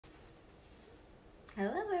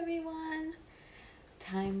Hello everyone!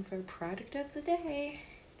 Time for product of the day.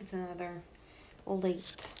 It's another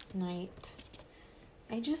late night.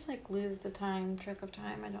 I just lose the trick of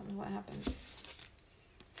time. I don't know what happens.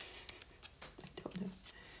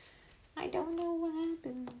 I don't know what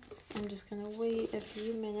happens. I'm just gonna wait a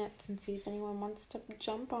few minutes and see if anyone wants to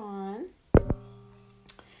jump on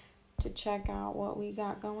to check out what we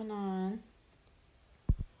got going on.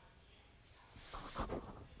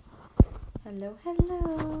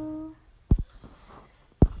 Hello.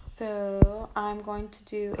 So I'm going to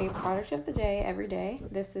do a product of the day every day.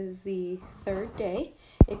 This is the third day.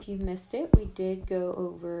 If you missed it, we did go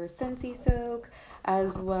over Scentsy Soak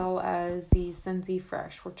as well as the Scentsy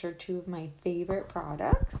Fresh, which are two of my favorite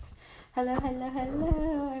products. Hello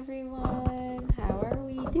everyone. How are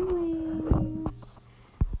we doing?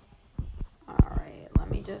 All right,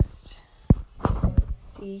 let me just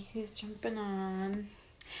see who's jumping on.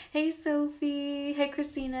 Hey Sophie, hey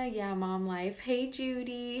Christina, yeah, mom life. Hey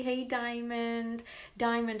Judy, hey Diamond.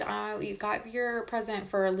 You got your present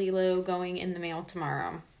for Lilo going in the mail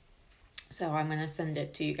tomorrow. So I'm gonna send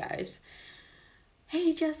it to you guys.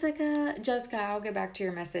 Hey Jessica, I'll get back to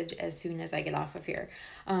your message as soon as I get off of here.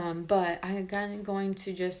 But I'm going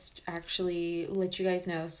to just actually let you guys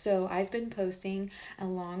know. So I've been posting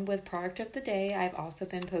along with product of the day. I've also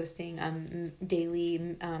been posting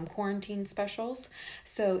daily quarantine specials.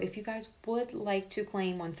 So if you guys would like to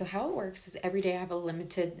claim one, so how it works is every day I have a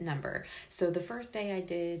limited number. So the first day I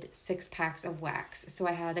did 6 packs of wax. So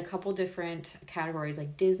I had a couple different categories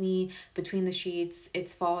like Disney, Between the Sheets,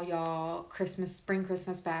 It's Fall Y'all, Christmas, Spring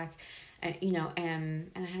Christmas back,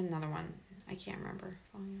 and I had another one. I can't remember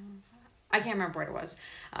what it was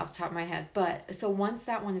off the top of my head. But so once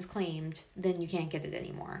that one is claimed, then you can't get it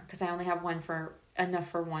anymore because I only have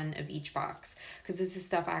enough for one of each box, because this is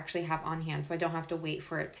stuff I actually have on hand, so I don't have to wait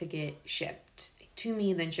for it to get shipped to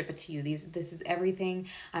me, then ship it to you. This is everything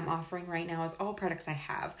I'm offering right now, is all products I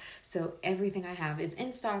have. So everything I have is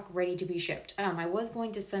in stock, ready to be shipped. I was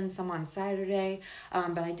going to send some on Saturday,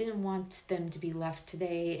 but I didn't want them to be left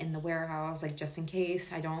today in the warehouse, just in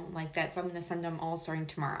case. I don't like that, so I'm going to send them all starting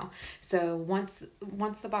tomorrow. So once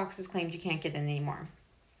the box is claimed, you can't get it anymore.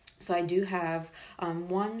 So I do have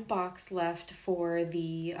one box left for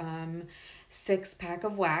the 6 pack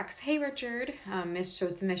of wax. Hey Richard, so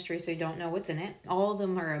it's a mystery, so you don't know what's in it. All of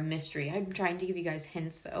them are a mystery. I'm trying to give you guys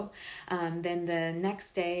hints though. Then the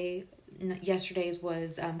next day, yesterday's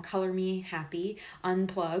was Color Me Happy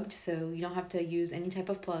Unplugged, so you don't have to use any type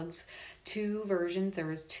of plugs. 2 versions. There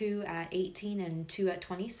was 2 at 18 and 2 at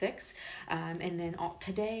 26. And then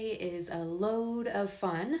today is a load of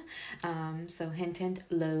fun. So hint,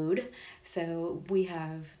 load. So we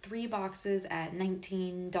have 3 boxes at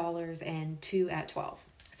 $19 and 2 at $12.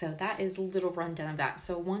 So that is a little rundown of that.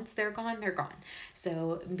 So once they're gone, they're gone.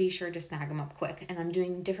 So be sure to snag them up quick. And I'm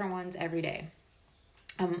doing different ones every day.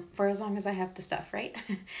 For as long as I have the stuff, right?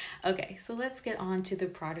 Okay, so let's get on to the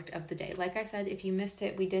product of the day. Like I said, if you missed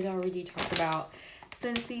it, we did already talk about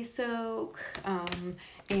Scentsy Soak,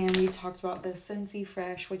 and we talked about the Scentsy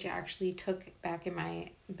Fresh, which I actually took back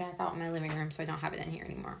out in my living room, so I don't have it in here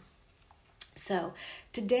anymore. So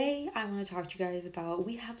today I want to talk to you guys about,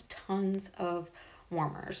 we have tons of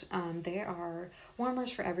warmers. There are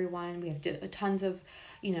warmers for everyone. We have tons of,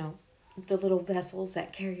 the little vessels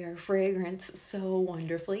that carry our fragrance so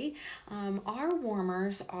wonderfully. Our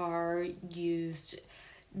warmers are used,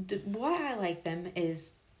 why I like them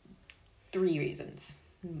is 3 reasons,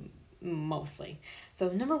 mostly. So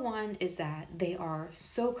number 1 is that they are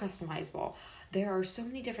so customizable. There are so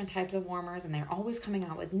many different types of warmers, and they're always coming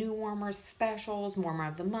out with new warmers, specials, warmer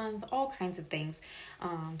of the month, all kinds of things.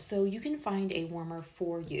 So you can find a warmer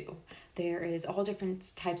for you. There is all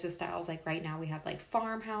different types of styles. Like right now we have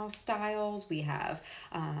farmhouse styles. We have,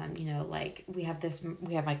 we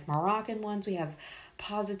have Moroccan ones. We have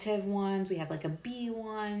positive ones. We have a bee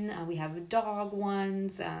one. We have dog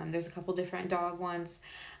ones. There's a couple different dog ones.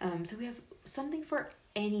 So we have something for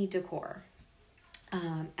any decor.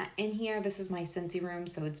 In here, this is my Scentsy room,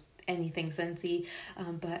 so it's anything Scentsy,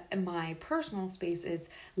 but my personal space is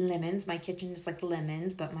lemons. My kitchen is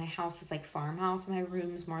lemons, but my house is farmhouse, and my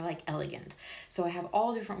room is more elegant. So I have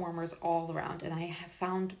all different warmers all around, and I have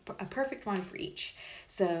found a perfect one for each.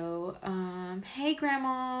 So, hey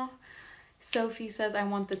Grandma. Sophie says, I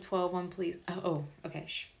want the 12 one, please. Oh, okay.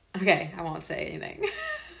 Okay, I won't say anything.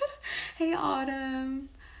 Hey Autumn.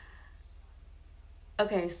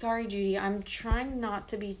 Okay, sorry, Judy. I'm trying not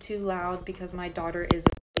to be too loud because my daughter is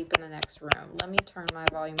asleep in the next room. Let me turn my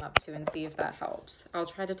volume up too and see if that helps. I'll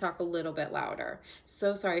try to talk a little bit louder.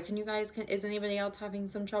 So sorry. Is anybody else having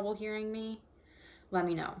some trouble hearing me? Let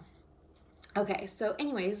me know. Okay, so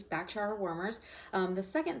anyways, back to our warmers. The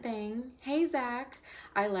second thing, hey Zach,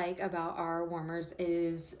 I like about our warmers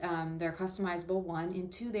is they're customizable, one,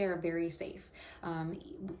 and two, they are very safe.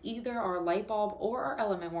 Either our light bulb or our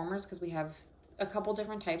element warmers, because we have a couple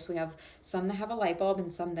different types. We have some that have a light bulb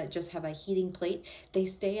and some that just have a heating plate. They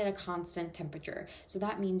stay at a constant temperature. So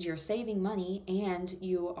that means you're saving money and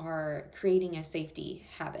you are creating a safety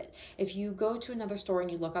habit. If you go to another store and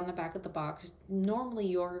you look on the back of the box, normally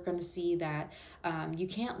you're going to see that you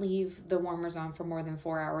can't leave the warmers on for more than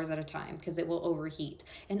 4 hours at a time because it will overheat.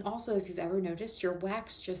 And also, if you've ever noticed, your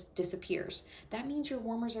wax just disappears. That means your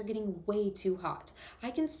warmers are getting way too hot. I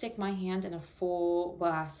can stick my hand in a full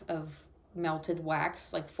glass of melted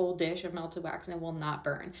wax, like full dish of melted wax, and it will not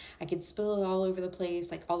burn. I could spill it all over the place,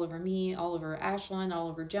 like all over me, all over Ashlyn, all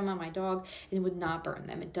over Gemma, my dog, and it would not burn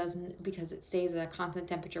them. It doesn't, because it stays at a constant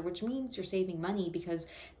temperature, which means you're saving money, because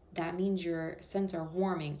that means your scents are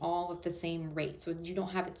warming all at the same rate. So you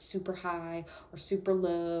don't have it super high or super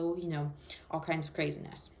low, you know, all kinds of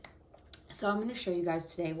craziness. So I'm going to show you guys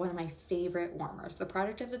today one of my favorite warmers. The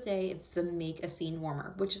product of the day, it's the Make a Scene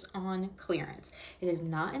warmer, which is on clearance. It is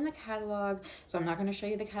not in the catalog, so I'm not going to show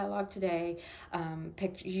you the catalog today.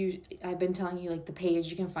 I've been telling you, like, the page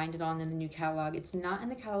you can find it on in the new catalog. It's not in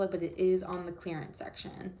the catalog, but it is on the clearance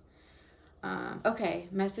section. Okay,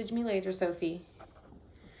 message me later, Sophie.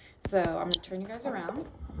 So I'm going to turn you guys around.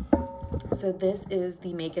 So this is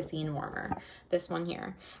the Make a Scene warmer, this one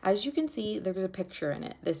here. As you can see, there's a picture in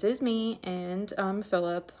it. This is me and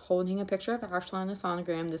Philip holding a picture of Ashlyn on a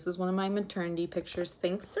sonogram. This is one of my maternity pictures.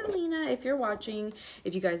 Thanks, Serlina, if you're watching.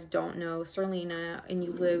 If you guys don't know Serlina and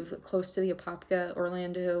you live close to the Apopka,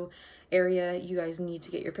 Orlando area, you guys need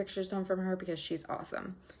to get your pictures done from her because she's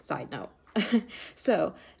awesome. Side note.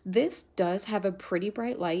 So this does have a pretty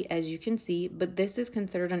bright light, as you can see, but this is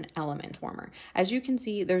considered an element warmer. As you can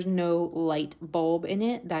see, there's no light bulb in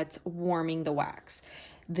it that's warming the wax.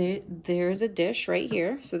 There's a dish right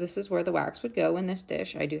here. So this is where the wax would go in this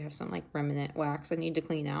dish. I do have some like remnant wax I need to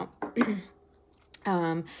clean out.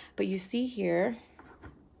 But you see here,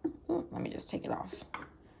 let me just take it off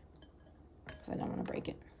because I don't want to break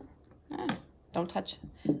it. Don't touch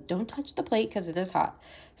the plate because it is hot.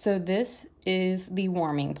 So this is the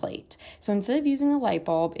warming plate. So instead of using a light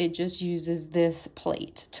bulb, it just uses this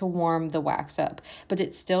plate to warm the wax up. But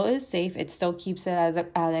it still is safe. It still keeps it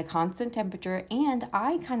at a constant temperature. And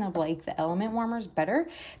I kind of like the element warmers better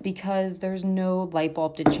because there's no light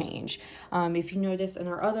bulb to change. If you notice in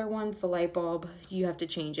our other ones, the light bulb, you have to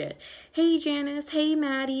change it. Hey Janice, hey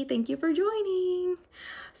Maddie, thank you for joining.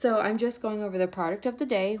 So I'm just going over the product of the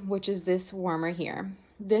day, which is this warmer here.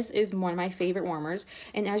 This is one of my favorite warmers.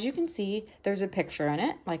 And as you can see, there's a picture in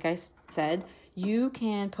it. Like I said, you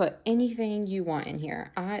can put anything you want in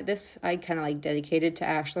here. I kind of like dedicated to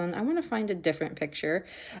Ashlyn. I want to find a different picture,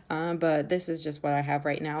 but this is just what I have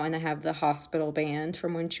right now. And I have the hospital band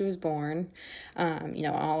from when she was born, you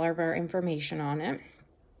know, all of our information on it.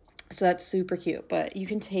 So that's super cute, but you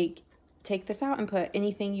can take this out and put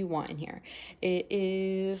anything you want in here. It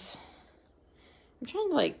is, I'm trying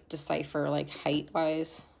to like decipher like height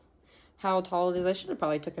wise how tall it is. I should have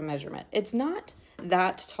probably took a measurement. It's not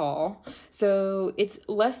that tall, so it's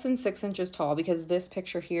less than 6 inches tall, because this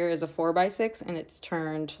picture here is a 4x6 and it's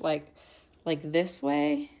turned like this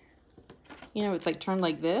way, you know, it's like turned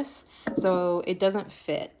like this, so it doesn't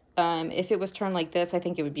fit. If it was turned like this, I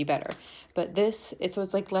think it would be better, but so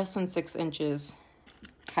it's like less than 6 inches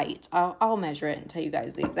height. I'll measure it and tell you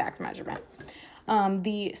guys the exact measurement.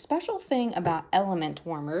 The special thing about element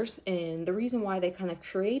warmers, and the reason why they kind of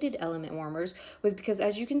created element warmers, was because,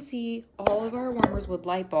 as you can see, all of our warmers with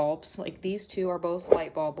light bulbs, like these two are both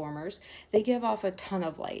light bulb warmers, they give off a ton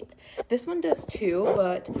of light. This one does too,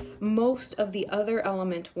 but most of the other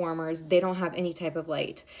element warmers, they don't have any type of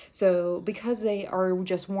light. So because they are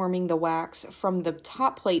just warming the wax from the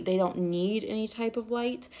top plate, they don't need any type of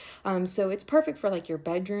light. So it's perfect for like your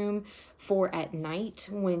bedroom, for at night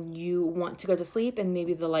when you want to go to sleep and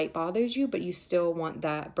maybe the light bothers you, but you still want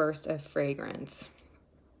that burst of fragrance.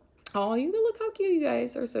 Oh, you look how cute. You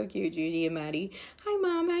guys are so cute, Judy and Maddie. Hi,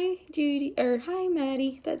 Mom. Hi, Judy. Hi,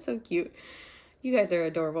 Maddie. That's so cute. You guys are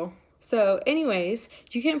adorable. So anyways,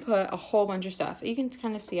 you can put a whole bunch of stuff. You can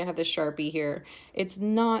kind of see I have the Sharpie here. It's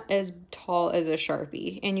not as tall as a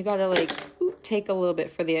Sharpie, and you got to like take a little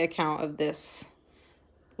bit for the account of this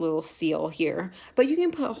little seal here. But you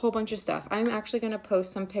can put a whole bunch of stuff. I'm actually going to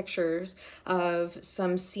post some pictures of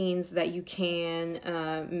some scenes that you can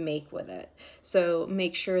make with it. So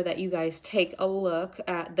make sure that you guys take a look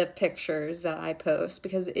at the pictures that I post,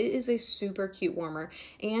 because it is a super cute warmer,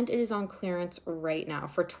 and it is on clearance right now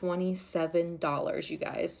for $27, you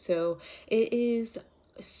guys. So it is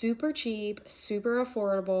super cheap, super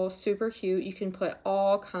affordable, super cute. You can put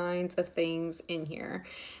all kinds of things in here.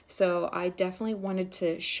 So I definitely wanted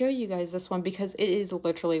to show you guys this one because it is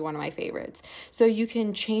literally one of my favorites. So you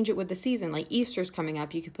can change it with the season. Like Easter's coming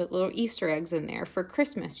up, you could put little Easter eggs in there. For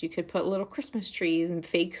Christmas, you could put little Christmas trees and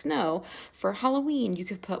fake snow. For Halloween, you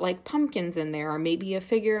could put like pumpkins in there, or maybe a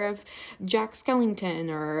figure of Jack Skellington,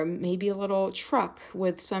 or maybe a little truck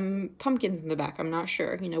with some pumpkins in the back. I'm not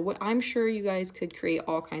sure. You know what? I'm sure you guys could create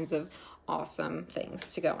all kinds of awesome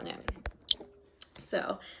things to go in it.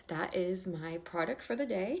 So that is my product for the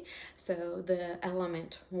day. So the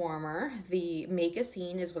Element Warmer, the Make a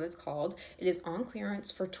Scene is what it's called. It is on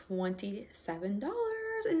clearance for $27.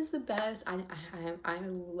 It is the best. I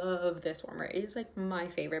love this warmer. It is like my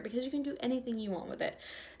favorite because you can do anything you want with it.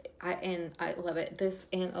 I love it. This,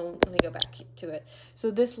 and let me go back to it.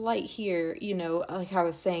 So this light here, you know, like I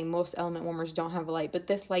was saying, most Element warmers don't have a light, but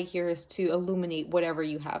this light here is to illuminate whatever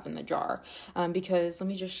you have in the jar. Because let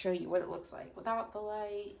me just show you what it looks like without the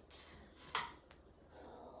light.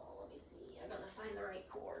 Let me see. I gotta find the right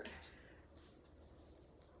cord.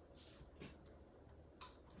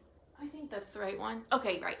 I think that's the right one.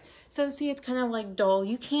 Okay, right. So see, it's kind of like dull.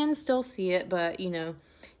 You can still see it, but you know,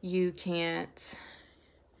 you can't.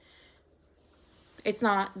 It's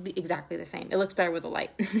not exactly the same. It looks better with the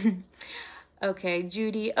light. Okay,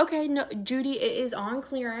 Judy. Okay, no, Judy, it is on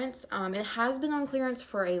clearance. It has been on clearance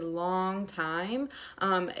for a long time.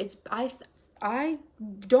 I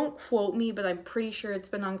don't quote me, but I'm pretty sure it's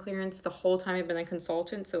been on clearance the whole time I've been a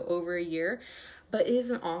consultant, so over a year. But it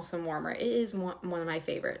is an awesome warmer. It is one of my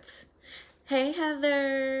favorites. Hey,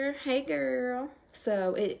 Heather. Hey, girl.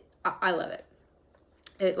 So I love it.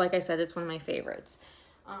 It, like I said, it's one of my favorites.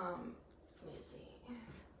 Let me see.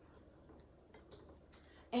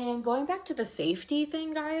 And going back to the safety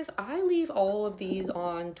thing, guys, I leave all of these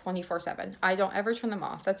on 24/7. I don't ever turn them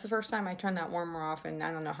off. That's the first time I turned that warmer off in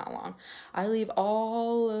I don't know how long. I leave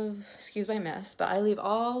all of, excuse my mess, but I leave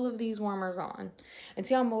all of these warmers on. And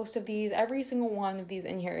see how most of these, every single one of these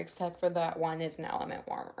in here except for that one is an Element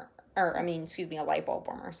warmer. Or, I mean, excuse me, a light bulb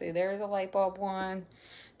warmer. So there's a light bulb one.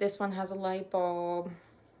 This one has a light bulb.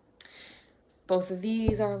 Both of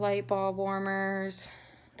these are light bulb warmers.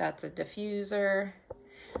 That's a diffuser.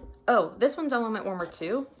 Oh, this one's Element Warmer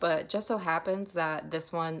too, but just so happens that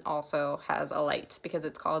this one also has a light because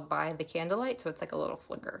it's called By the Candlelight, so it's like a little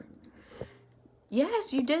flicker.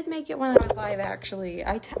 Yes, you did make it when I was live, actually.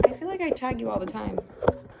 I feel like I tag you all the time.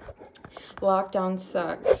 Lockdown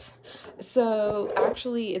sucks. So,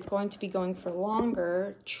 actually, it's going to be going for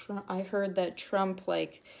longer. I heard that Trump,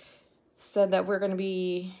 said that we're going to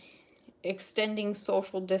be extending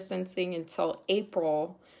social distancing until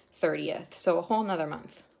April 30th, so a whole nother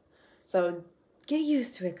month. So get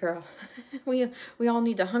used to it, girl. We all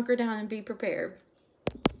need to hunker down and be prepared.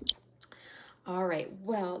 All right,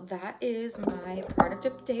 well, that is my product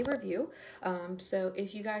of the day review. So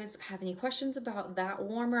if you guys have any questions about that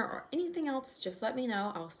warmer or anything else, just let me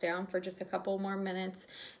know. I'll stay on for just a couple more minutes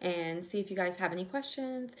and see if you guys have any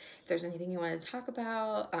questions, if there's anything you want to talk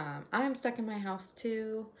about. I'm stuck in my house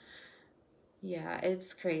too. Yeah,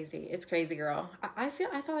 it's crazy. It's crazy, girl. I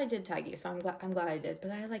thought I did tag you, so I'm glad I did,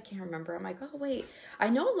 but I can't remember. I'm like, oh wait, I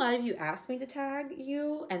know a lot of you asked me to tag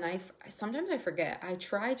you, and sometimes I forget. I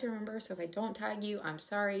try to remember, so if I don't tag you, I'm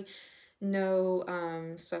sorry.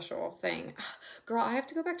 No special thing. Girl, I have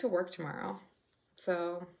to go back to work tomorrow.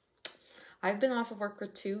 So I've been off of work for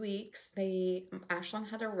 2 weeks. Ashlyn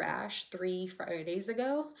had a rash 3 Fridays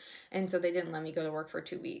ago, and so they didn't let me go to work for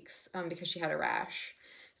 2 weeks because she had a rash.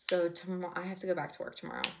 So tomorrow, I have to go back to work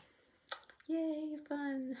tomorrow. Yay,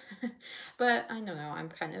 fun. But I don't know, I'm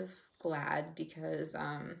kind of glad because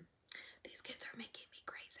these kids are making me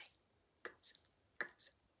crazy.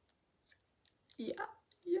 Yeah.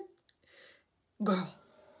 Girl,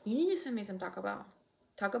 you need to send me some Taco Bell.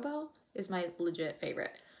 Taco Bell is my legit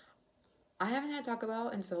favorite. I haven't had Taco Bell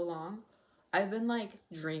in so long. I've been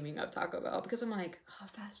dreaming of Taco Bell because I'm like, oh,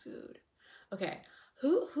 fast food. Okay.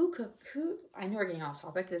 Who I know we're getting off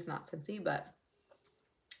topic, this is not Cincy, but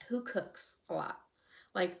who cooks a lot?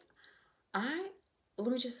 Let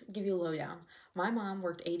me just give you a lowdown. My mom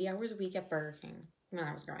worked 80 hours a week at Burger King when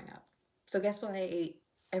I was growing up. So guess what I ate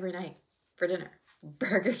every night for dinner?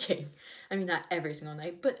 Burger King. I mean, not every single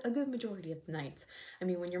night, but a good majority of the nights. I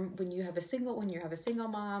mean, when you have a single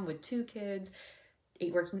mom with 2 kids,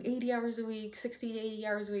 working 80 hours a week, 60 to 80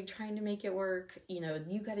 hours a week, trying to make it work,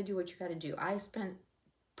 you got to do what you got to do. I spent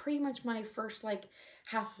pretty much my first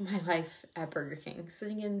half of my life at Burger King,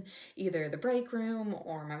 sitting in either the break room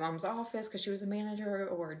or my mom's office because she was a manager,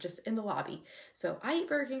 or just in the lobby. So I eat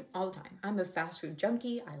Burger King all the time. I'm a fast food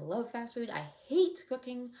junkie. I love fast food. I hate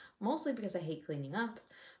cooking, mostly because I hate cleaning up,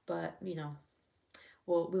 but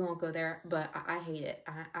well, we won't go there, but I hate it.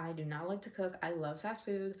 I do not like to cook. I love fast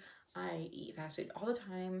food. I eat fast food all the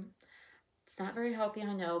time. It's not very healthy,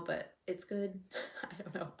 I know, but it's good. I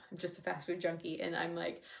don't know. I'm just a fast food junkie, and I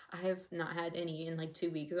have not had any in 2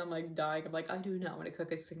 weeks. I'm dying. I'm I do not want to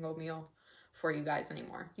cook a single meal for you guys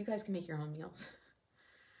anymore. You guys can make your own meals.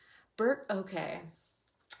 Okay.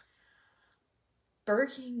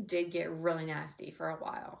 Burger King did get really nasty for a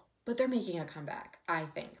while, but they're making a comeback, I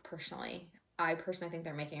think, personally. I personally think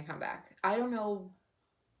they're making a comeback. I don't know.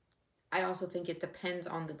 I also think it depends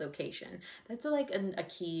on the location. That's a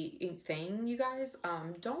key thing, you guys.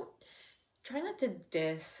 Don't try not to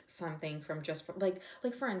diss something from just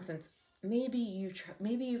for instance, maybe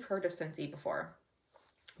you've heard of Scentsy before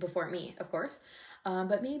me, of course.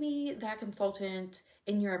 But maybe that consultant,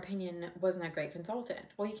 in your opinion, wasn't a great consultant.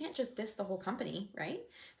 Well, you can't just diss the whole company, right?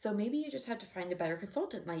 So maybe you just have to find a better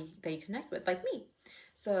consultant that you connect with, like me.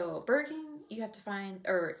 So Burger King, you have to find,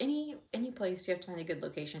 or any place, you have to find a good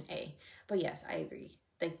location, A. But yes, I agree.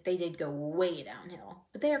 They did go way downhill,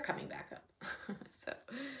 but they are coming back up. So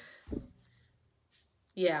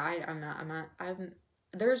yeah,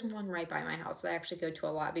 there's one right by my house that I actually go to a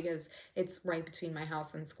lot because it's right between my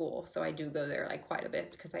house and school. So I do go there quite a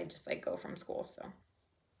bit because I just go from school. So,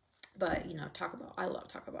 but Taco Bell, I love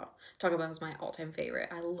Taco Bell. Taco Bell is my all-time favorite.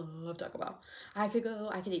 I love Taco Bell. I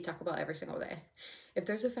could eat Taco Bell every single day. If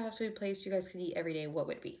there's a fast food place you guys could eat every day, what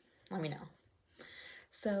would it be? Let me know.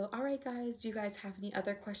 So, all right, guys, do you guys have any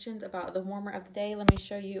other questions about the warmer of the day? Let me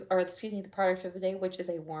show you, the product of the day, which is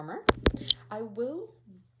a warmer. I will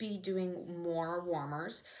be doing more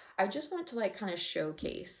warmers. I just want to kind of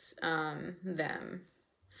showcase them,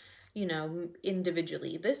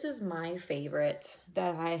 individually. This is my favorite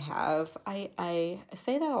that I have. I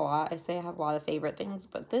say that a lot. I say I have a lot of favorite things,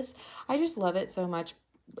 but this, I just love it so much.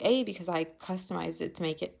 Because I customized it to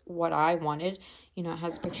make it what I wanted. It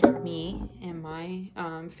has a picture of me and my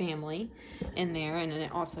family in there, and then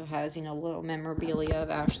it also has, little memorabilia of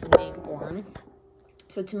Ashley being born.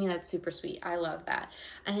 So to me, that's super sweet. I love that.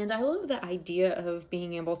 And I love the idea of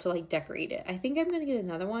being able to decorate it. I think I'm going to get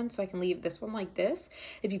another one so I can leave this one like this.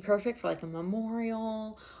 It'd be perfect for a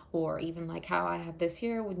memorial, or even how I have this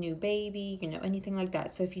here with new baby, anything like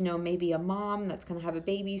that. So if maybe a mom that's going to have a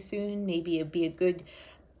baby soon, maybe it'd be a good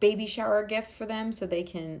baby shower gift for them so they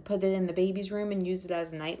can put it in the baby's room and use it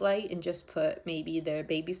as a nightlight and just put maybe their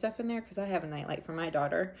baby stuff in there, because I have a nightlight for my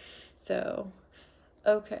daughter. So,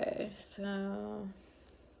 okay, so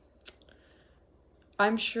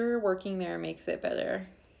I'm sure working there makes it better.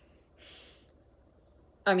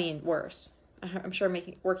 I mean, worse. I'm sure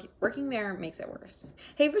working there makes it worse.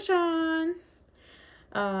 Hey, Vashon.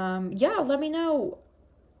 Yeah, let me know.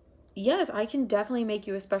 Yes, I can definitely make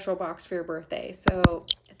you a special box for your birthday. So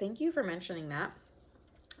thank you for mentioning that.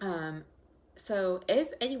 So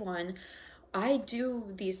if anyone, I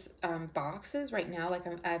do these boxes right now,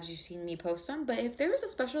 as you've seen me post them, but if there's a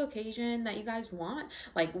special occasion that you guys want,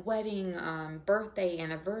 wedding, birthday,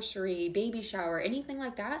 anniversary, baby shower, anything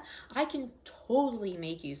like that, I can totally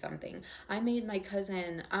make you something. I made my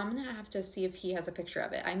cousin, I'm gonna have to see if he has a picture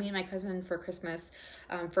of it. I made my cousin for Christmas,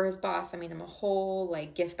 for his boss, I made him a whole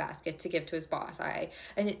gift basket to give to his boss.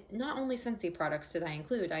 Not only Scentsy products did I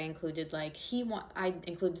include, I included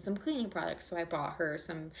some cleaning products, so I bought her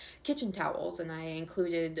some kitchen towels, and I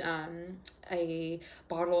included a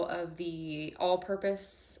bottle of the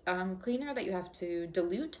all-purpose cleaner that you have to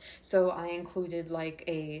dilute. So I included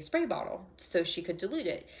a spray bottle so she could dilute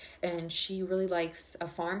it. And she really likes a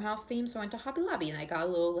farmhouse theme, so I went to Hobby Lobby and I got a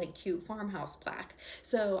little cute farmhouse plaque.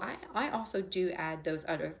 So I also do add those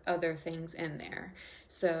other things in there.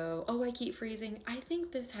 So, I keep freezing. I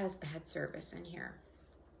think this has bad service in here.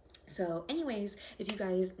 So anyways, if you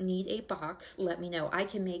guys need a box, let me know. I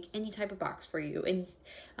can make any type of box for you.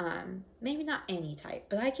 Maybe not any type,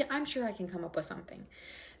 but I'm sure I can come up with something.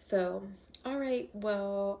 So, all right,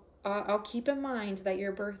 well, I'll keep in mind that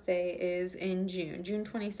your birthday is in June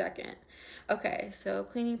 22nd. Okay, so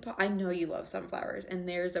cleaning pot. I know you love sunflowers, and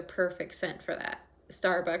there's a perfect scent for that.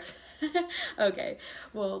 Starbucks. Okay,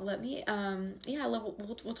 well, let me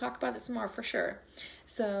we'll talk about it some more for sure.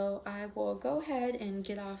 So I will go ahead and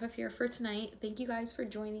get off of here for tonight. Thank you guys for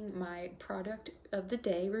joining my product of the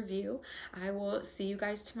day review. I will see you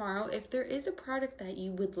guys tomorrow. If there is a product that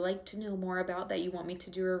you would like to know more about that you want me to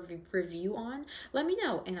do a review on, let me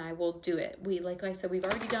know and I will do it. Like I said, we've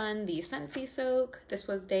already done the Scentsy Soak. This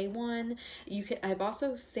was day 1. I've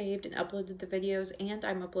also saved and uploaded the videos, and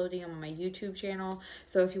I'm uploading them on my YouTube channel.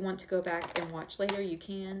 So if you want to go back and watch later, you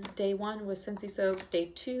can. Day 1 was Scentsy Soak.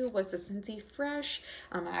 Day 2 was the Scentsy Fresh.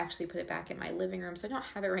 I actually put it back in my living room, so I don't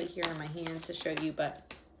have it right here in my hands to show you,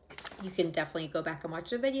 but you can definitely go back and watch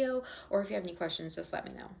the video, or if you have any questions, just let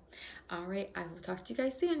me know. All right, I will talk to you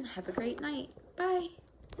guys soon. Have a great night. Bye.